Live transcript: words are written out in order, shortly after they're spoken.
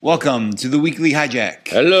Welcome to the Weekly Hijack.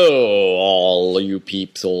 Hello, all you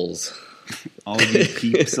peepsals. All you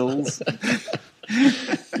peepsals?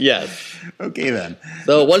 Yes. Okay, then.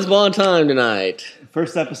 So, once upon a time tonight.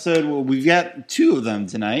 First episode, well, we've got two of them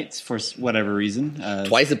tonight for whatever reason.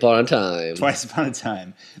 Twice upon a time. Twice upon a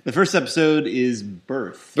time. The first episode is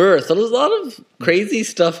Birth. Birth. So, there's a lot of crazy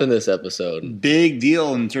stuff in this episode. Big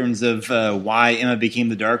deal in terms of why Emma became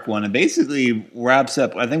the Dark One. And basically wraps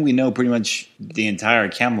up, I think we know pretty much the entire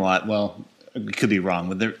Camelot. Well, we could be wrong,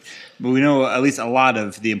 but we know at least a lot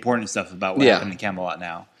of the important stuff about what happened in Camelot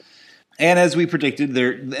now. And as we predicted,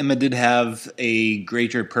 Emma did have a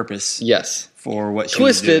greater purpose. Yes. For what she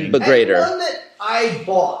was doing. Twisted, but greater. And one that I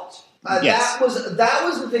bought. Yes. That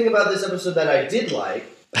was the thing about this episode that I did like.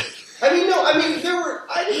 There were.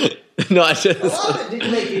 No, a lot of it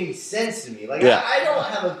didn't make any sense to me. Like, I don't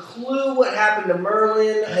have a clue what happened to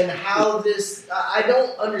Merlin and how this. I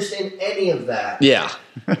don't understand any of that. Yeah.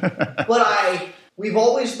 But we've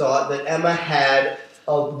always thought that Emma had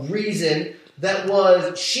a reason. That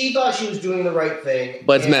was, she thought she was doing the right thing.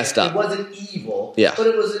 But it's messed up. It wasn't evil. Yeah. But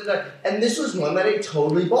it was, and this was one that I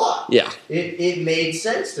totally bought. Yeah. It made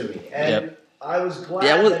sense to me. And I was glad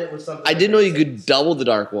that it was something. I didn't know you could double the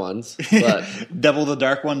Dark Ones. But double the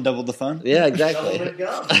Dark One, double the fun? Yeah, exactly.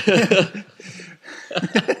 Double the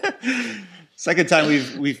gum. Second time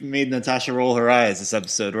we've made Natasha roll her eyes this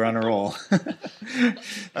episode. We're on a roll.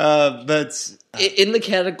 But in the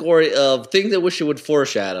category of things I wish it would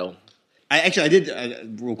foreshadow. I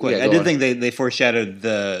did real quick. Yeah, I did think they foreshadowed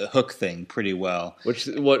the Hook thing pretty well. Which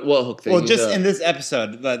what Hook thing? Well, just in this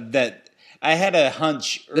episode, that I had a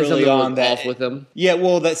hunch early on that off with him. Yeah,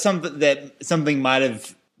 well, that something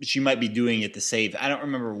she might be doing it to save. I don't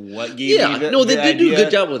remember what gave me the no, they did idea, do a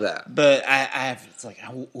good job with that. But it's like,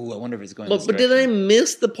 I wonder if it's going. But did I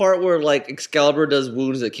miss the part where like Excalibur does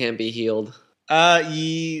wounds that can't be healed?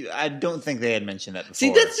 I don't think they had mentioned that before.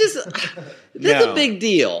 See, that's a big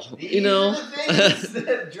deal, These are the things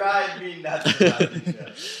that drive me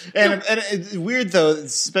nuts. And it's weird though,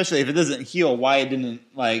 especially if it doesn't heal, why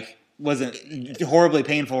it wasn't horribly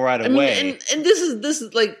painful right away. And this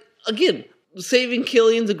is like, again, saving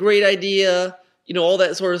Killian's a great idea, all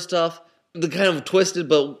that sort of stuff. The kind of twisted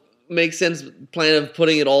but makes sense plan of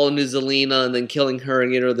putting it all into Zelena and then killing her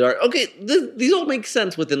and getting her to the Dark. Okay, these all make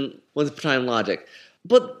sense within time logic.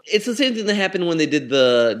 But it's the same thing that happened when they did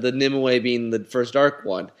the Nimue being the first Dark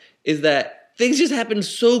One, is that things just happen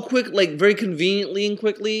so quick, like very conveniently and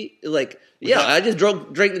quickly. Like, I just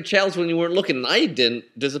drank the chalice when you weren't looking and I didn't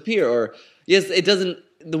disappear. Or, yes, it doesn't,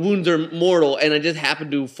 the wounds are mortal and I just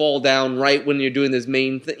happened to fall down right when you're doing this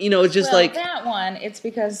main thing. It's just that one, it's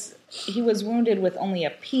because he was wounded with only a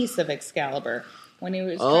piece of Excalibur when he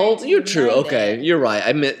was. You're true. Okay, you're right.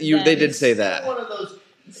 I meant you. They did say that.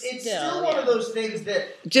 It's still one of those things that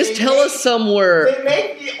just tell us somewhere. They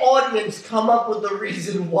make the audience come up with the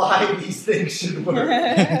reason why these things should work,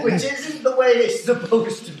 which isn't the way it's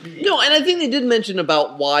supposed to be. No, and I think they did mention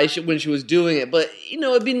about why when she was doing it, but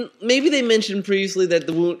maybe they mentioned previously that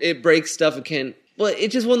the wound it breaks stuff it can, but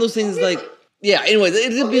it's just one of those things Anyways,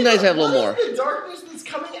 it'd be nice to have a little more. The darkness that's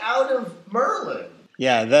coming out of Merlin.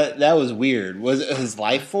 Yeah, that was weird. Was it his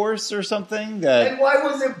life force or something? And why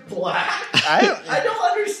was it black? I don't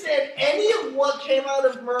understand any of what came out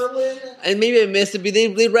of Merlin. And maybe I missed it, but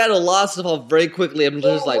they rattle a lot of stuff off very quickly. I'm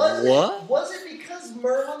just like, what? Was it because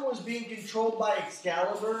Merlin was being controlled by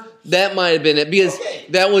Excalibur? That might have been it, because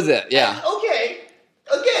that was it, yeah. And,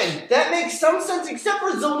 again, that makes some sense, except for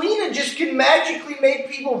Zelena just can magically make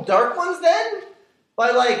people Dark Ones then? By,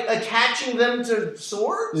 attaching them to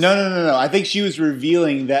swords? No. I think she was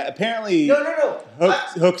revealing that apparently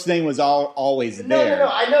Hook's name was always there. No.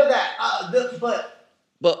 I know that.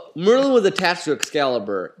 But Merlin was attached to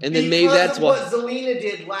Excalibur, and then maybe that's what Zelena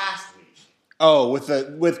did last week. Oh,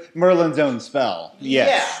 with Merlin's own spell.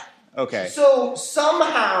 Yes. Yeah. Okay. So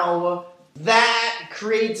somehow that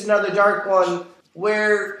creates another Dark One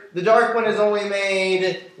where the Dark One is only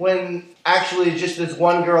made when actually just this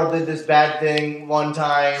one girl did this bad thing one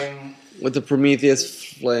time. With the Prometheus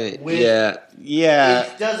flame. Yeah.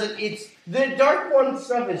 The Dark One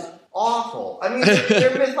stuff is awful. I mean,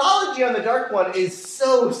 their mythology on the Dark One is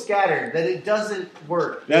so scattered that it doesn't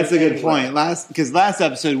work. That's a good point. Because last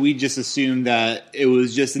episode we just assumed that it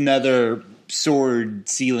was just another sword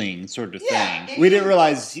sealing sort of thing. We didn't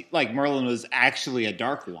realize Merlin was actually a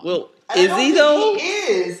Dark One. Well, is he though? He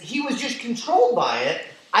is. He was just controlled by it.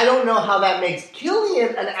 I don't know how that makes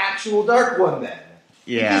Killian an actual Dark One then.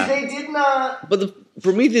 Yeah. Because they did not. But the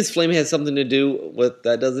Prometheus flame has something to do with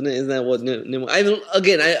that, doesn't it? Isn't that what?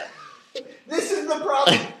 This is the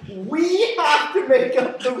problem. We have to make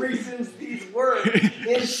up the reasons these work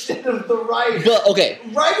instead of the writers. But okay,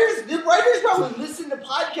 The writers probably listen to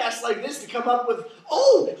podcasts like this to come up with,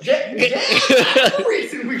 that's the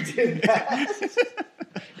reason we did that.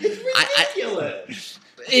 It's ridiculous.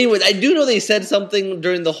 Anyways, I do know they said something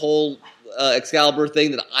during the whole Excalibur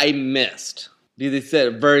thing that I missed. They said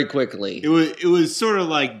it very quickly. It was sort of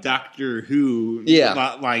like Doctor Who,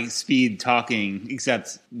 like speed talking,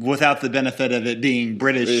 except without the benefit of it being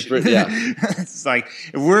British. Yeah. It's like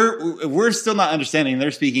if we're still not understanding. They're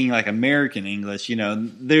speaking like American English.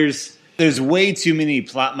 There's way too many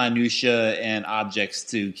plot minutia and objects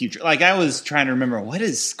to keep. Like I was trying to remember what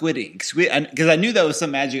is squidding, because I knew that was some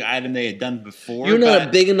magic item they had done before. You're not a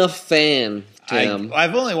big enough fan.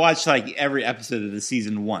 I've only watched like every episode of the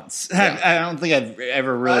season once. Yeah. I don't think I've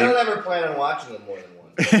ever really. I don't ever plan on watching them more than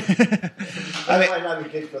once. I might not be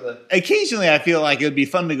good for the. Occasionally, I feel like it would be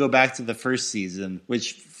fun to go back to the first season.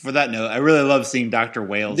 Which, for that note, I really love seeing Dr.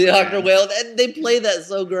 Wales. Dr. Wales, they play that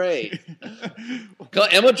so great.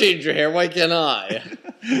 Emma changed your hair. Why can't I?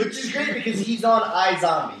 Which is great because he's on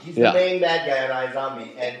iZombie. He's the main bad guy on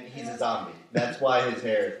iZombie, and he's a zombie. That's why his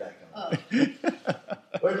hair is that color.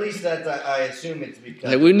 Or at least that's, I assume it's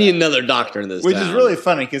because... we need another doctor in this Which town. is really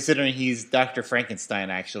funny, considering he's Dr.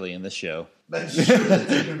 Frankenstein, actually, in this show. That's true.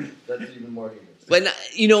 That's even more humorous. But,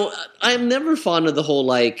 I'm never fond of the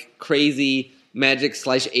whole, crazy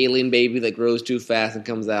magic/alien baby that grows too fast and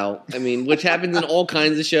comes out. I mean, which happens in all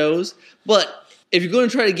kinds of shows. But if you're going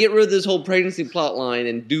to try to get rid of this whole pregnancy plot line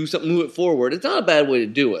and do something, move it forward, it's not a bad way to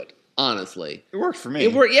do it, honestly. It worked for me.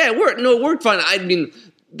 It worked. Yeah, it worked. No, it worked fine. I mean...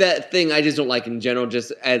 That thing I just don't like in general,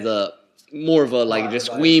 just as a more of a just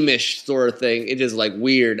squeamish sort of thing. It's just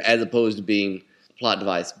weird as opposed to being a plot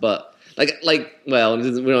device. But we don't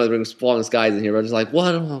have to bring Falling Skies in here. But I'm just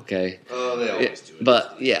what? Okay. Oh, they always do it.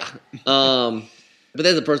 But yeah, but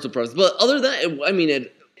that's a personal preference. But other than that,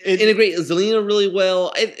 it integrated Zelina really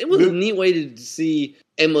well. It was a neat way to see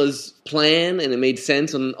Emma's plan, and it made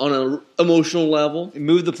sense on an emotional level. It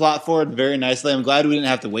moved the plot forward very nicely. I'm glad we didn't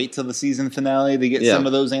have to wait till the season finale to get some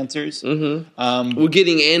of those answers. Mm-hmm. We're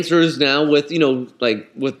getting answers now with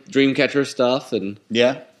with Dreamcatcher stuff and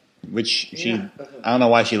which she I don't know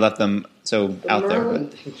why she left them so out there,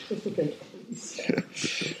 but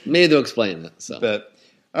maybe they'll explain that. So, but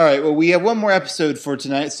all right, well, we have one more episode for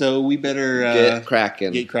tonight, so we better get cracking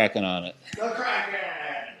on it. Go Kraken!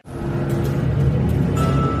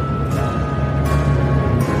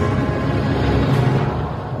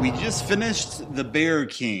 We just finished The Bear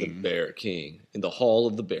King. The Bear King. In the Hall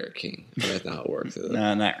of the Bear King. That's not how it works, is it?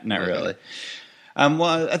 No, not really.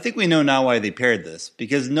 Well, I think we know now why they paired this.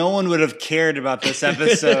 Because no one would have cared about this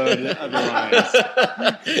episode otherwise.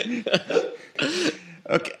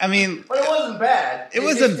 Okay, I mean... But it wasn't bad. It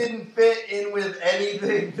just didn't fit in with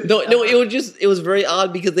anything. No, it was very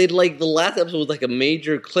odd because they'd the last episode was a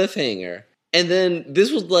major cliffhanger. And then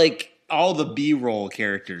this was all the B-roll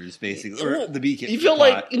characters, basically, or the B. You feel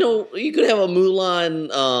you could have a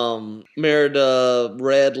Mulan, Merida,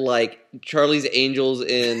 Red, Charlie's Angels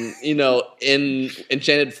in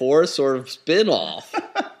Enchanted Forest sort of spin-off.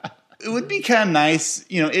 It would be kind of nice,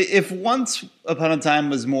 if Once Upon a Time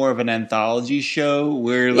was more of an anthology show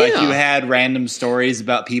where you had random stories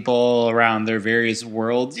about people around their various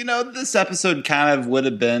worlds. This episode kind of would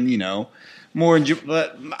have been, more.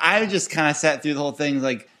 But I just kind of sat through the whole thing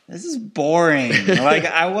this is boring.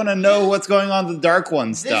 I want to know what's going on with the Dark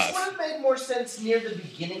One stuff. This would have made more sense near the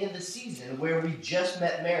beginning of the season where we just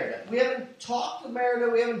met Merida. We haven't talked to Merida.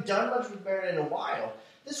 We haven't done much with Merida in a while.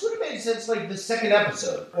 This would have made sense the second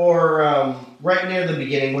episode or right near the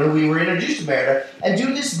beginning when we were introduced to Merida and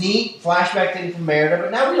do this neat flashback thing from Merida,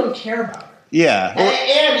 but now we don't care about her. Yeah.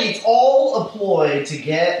 And it's all a ploy to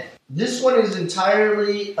get... This one is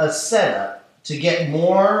entirely a setup to get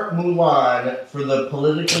more Mulan for the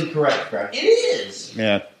politically correct crowd. It is.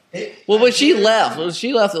 Yeah. When she left, I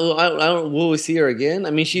don't. Will we see her again?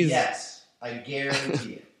 I mean, she's. Yes, I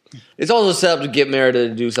guarantee it. It's also set up to get Merida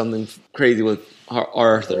to do something crazy with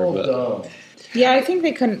Arthur. Yeah, I think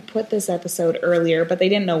they couldn't put this episode earlier, but they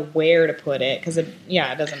didn't know where to put it because it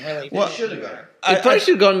doesn't really. Well, it should have gone. It probably should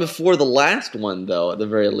have gone before the last one, though. At the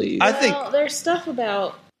very least, I think there's stuff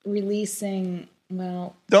about releasing.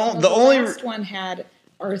 Well, the only last one had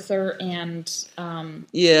Arthur and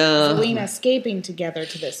Yeah. Zelena escaping together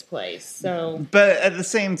to this place. So, But at the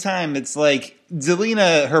same time, it's like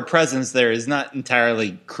Zelena, her presence there is not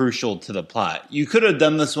entirely crucial to the plot. You could have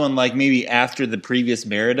done this one like maybe after the previous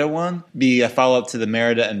Merida one, be a follow-up to the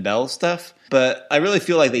Merida and Belle stuff. But I really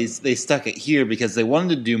feel like they stuck it here because they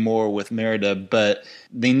wanted to do more with Merida, but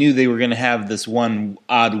they knew they were going to have this one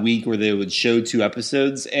odd week where they would show 2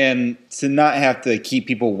 episodes, and to not have to keep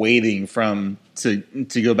people waiting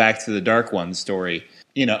to go back to the Dark One story.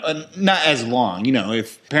 Not as long.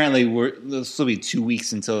 If apparently there'll still be 2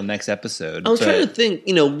 weeks until the next episode. I was trying to think.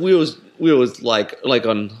 We always like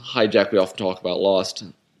on Hijack. We often talk about Lost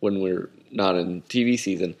when we're not in TV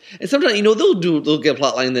season, and sometimes they'll get a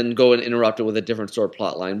plot line and then go and interrupt it with a different sort of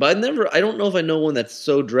plot line. But I don't know if I know one that's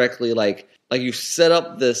so directly like you set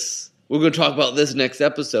up this. We're going to talk about this next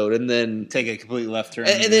episode, and then take a complete left turn,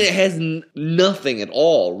 and then it has nothing at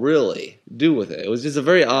all really to do with it. It was just a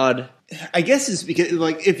very odd. I guess it's because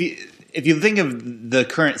if you think of the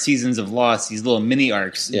current seasons of Lost, these little mini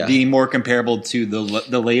arcs being more comparable to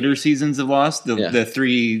the later seasons of Lost, the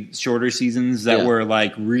 3 shorter seasons that were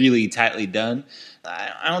like really tightly done.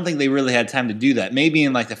 I don't think they really had time to do that. Maybe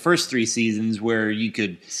in like the first 3 seasons where you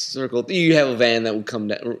could circle. You have a van that would come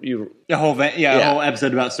down. A whole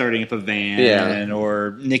episode about starting up a van,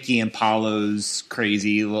 or Nikki and Paulo's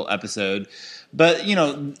crazy little episode. But,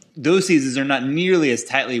 those seasons are not nearly as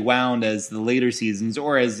tightly wound as the later seasons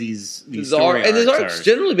or as these story and arcs the arcs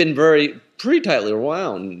generally been pretty tightly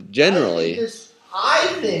wound, generally. I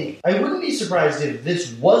think I wouldn't be surprised if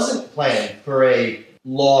this wasn't planned for a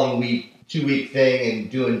long 2-week thing and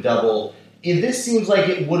doing double. If this seems like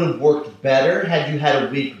it would have worked better had you had a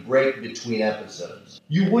week break between episodes.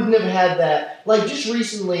 You wouldn't have had that. Like, just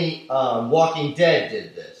recently, Walking Dead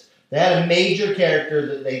did this. They had a major character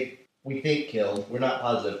that we think killed. We're not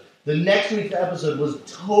positive. The next week's episode was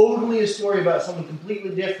totally a story about someone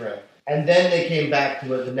completely different, and then they came back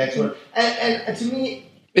to it the next one. And to me,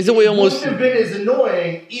 it wouldn't have been as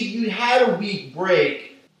annoying if you had a week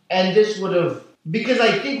break, and this would have, because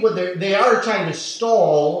I think what they are trying to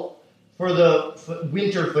stall for the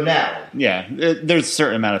winter finale. Yeah, there's a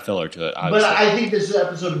certain amount of filler to it, obviously. But I think this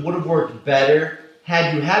episode would have worked better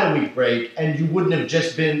had you had a week break, and we wouldn't have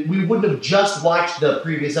just watched the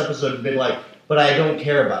previous episode and been like, but I don't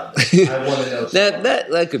care about this. I want to know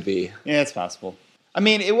that could be. Yeah, it's possible. I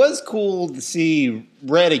mean, it was cool to see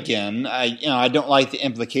Red again. I don't like the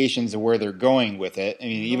implications of where they're going with it. I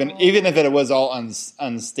mean, even if it was all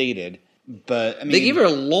unstated. But I mean, they gave her a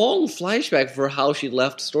long flashback for how she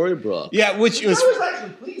left Storybrooke. Yeah, which I was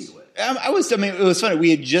actually pleased with. It was funny.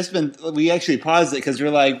 We actually paused it because we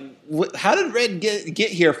were like, how did Red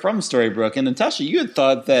get here from Storybrooke? And Natasha, you had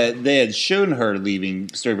thought that they had shown her leaving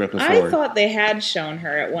Storybrooke before. I thought they had shown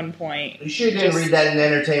her at one point. You sure didn't read that in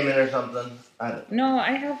Entertainment or something? No,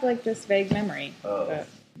 I have like this vague memory. Oh.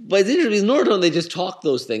 But it's interesting. Norton, they just talked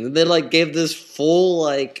those things. And they gave this full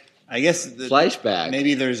I guess flashback.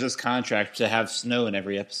 Maybe there's this contract to have snow in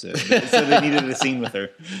every episode, so they needed a scene with her.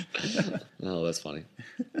 Oh, that's funny.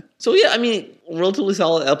 So yeah, I mean, relatively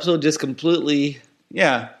solid episode. Just completely.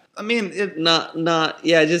 Yeah, I mean, just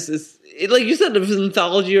like you said, if it was an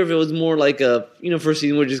anthology or if it was more like a first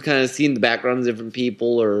season, we're just kind of seeing the backgrounds of different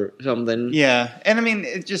people or something. Yeah, and I mean,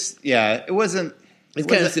 it wasn't. It's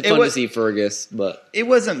kind of fun to see Fergus, but it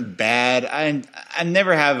wasn't bad. I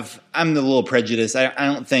never have. I'm a little prejudiced. I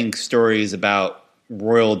don't think stories about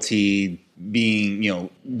royalty being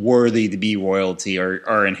worthy to be royalty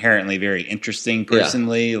are inherently very interesting.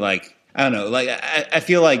 Personally, I don't know. I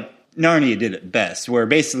feel like Narnia did it best, where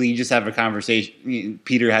basically you just have a conversation.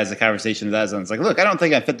 Peter has a conversation with Aslan. It's like, look, I don't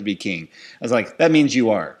think I'm fit to be king. I was like, that means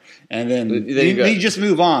you are, and then you just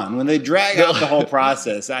move on. When they drag out the whole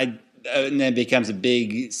process, and then it becomes a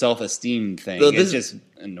big self-esteem thing. It just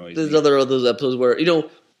annoys me. There's other of those episodes where,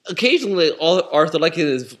 occasionally Arthur, like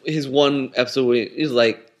his one episode where he's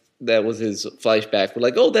like, that was his flashback. We're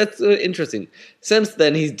like, oh, that's interesting. Since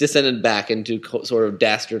then, he's descended back into sort of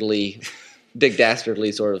Dick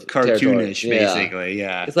Dastardly sort of cartoonish, territory. basically,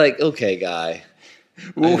 yeah. It's like, okay, guy.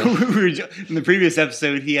 In the previous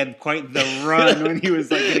episode, he had quite the run when he was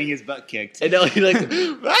getting his butt kicked. I know, he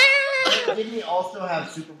Didn't he also have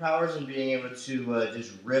superpowers and being able to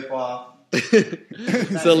just rip off?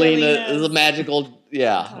 Selena is a magical,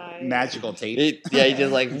 magical tape. He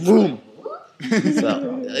just boom.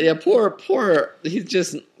 So poor. He's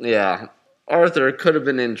just Arthur could have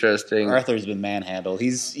been interesting. Arthur's been manhandled.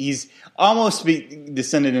 He's almost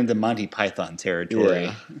descended into Monty Python territory.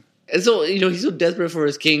 Yeah. And so he's so desperate for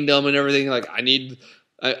his kingdom and everything. Like, I need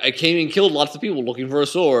I came and killed lots of people looking for a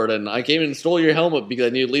sword, and I came and stole your helmet because I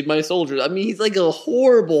need to lead my soldiers. I mean, he's like a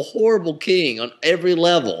horrible, horrible king on every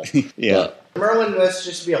level. Yeah. But, Merlin must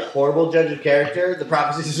just be a horrible judge of character. The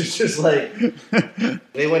prophecies are just like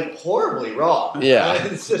they went horribly wrong. Yeah.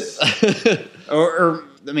 It's just Or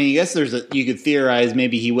I mean, I guess you could theorize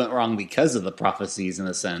maybe he went wrong because of the prophecies in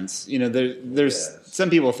a sense. You know, there's some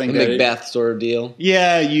people think the that Macbeth sort of deal.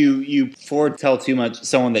 yeah, you foretell too much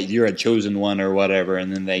someone that you're a chosen one or whatever,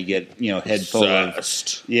 and then they get head full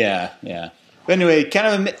of yeah. But anyway,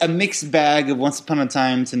 kind of a mixed bag of Once Upon a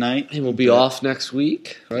Time tonight. And we'll be off next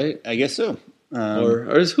week, right? I guess so.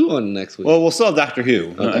 Or is who on next week? Well, we'll still have Doctor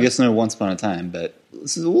Who. Okay. I guess no Once Upon a Time, but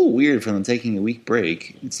this is a little weird for them taking a week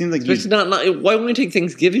break. It seems like Especially not why wouldn't we take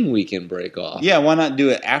Thanksgiving weekend break off? yeah, why not do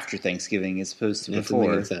it after Thanksgiving as opposed to That doesn't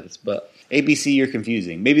before? make sense, but ABC, you're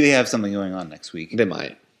confusing. Maybe they have something going on next week. they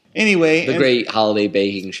might. Anyway, The great holiday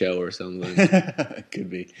baking show or something. could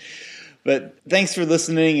be. But thanks for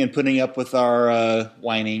listening and putting up with our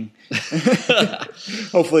whining.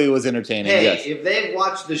 Hopefully it was entertaining. hey, Yes. if they've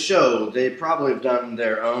watched the show, they probably have done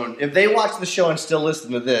their own. If they watch the show and still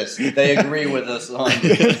listen to this, they agree with us on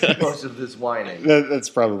most of this whining. That's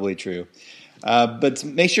probably true. But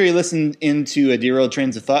make sure you listen into Dear Old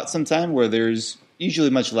Trains of Thought sometime where there's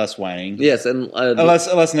usually much less whining. Yes, and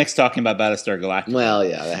Unless Nick's talking about Battlestar Galactica. well,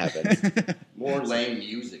 yeah, that happens. More lame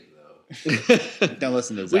music, though. Don't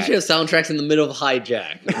listen to We Zach. should have soundtracks in the middle of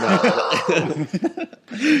Hijack. No.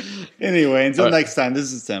 Anyway, until All right. next time,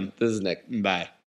 this is Tim. This is Nick. Bye.